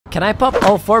Can I pop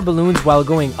all 4 balloons while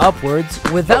going upwards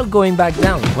without going back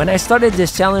down? When I started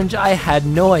this challenge, I had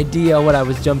no idea what I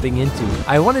was jumping into.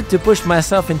 I wanted to push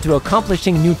myself into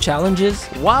accomplishing new challenges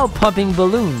while popping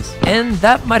balloons, and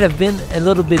that might have been a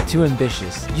little bit too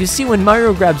ambitious. You see, when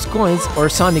Mario grabs coins or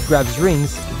Sonic grabs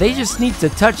rings, they just need to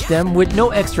touch them with no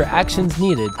extra actions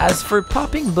needed. As for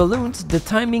popping balloons, the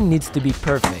timing needs to be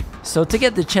perfect. So to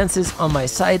get the chances on my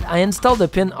side, I installed a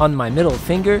pin on my middle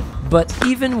finger, but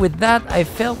even with that, I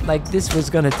felt like this was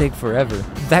gonna take forever.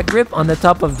 That grip on the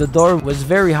top of the door was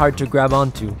very hard to grab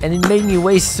onto, and it made me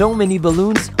waste so many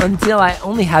balloons until I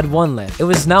only had 1 left. It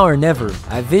was now or never.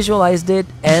 I visualized it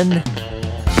and...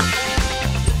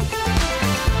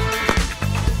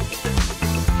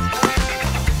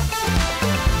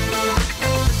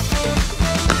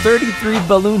 33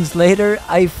 balloons later,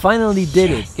 I finally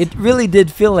did it. It really did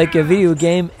feel like a video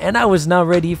game, and I was now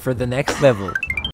ready for the next level.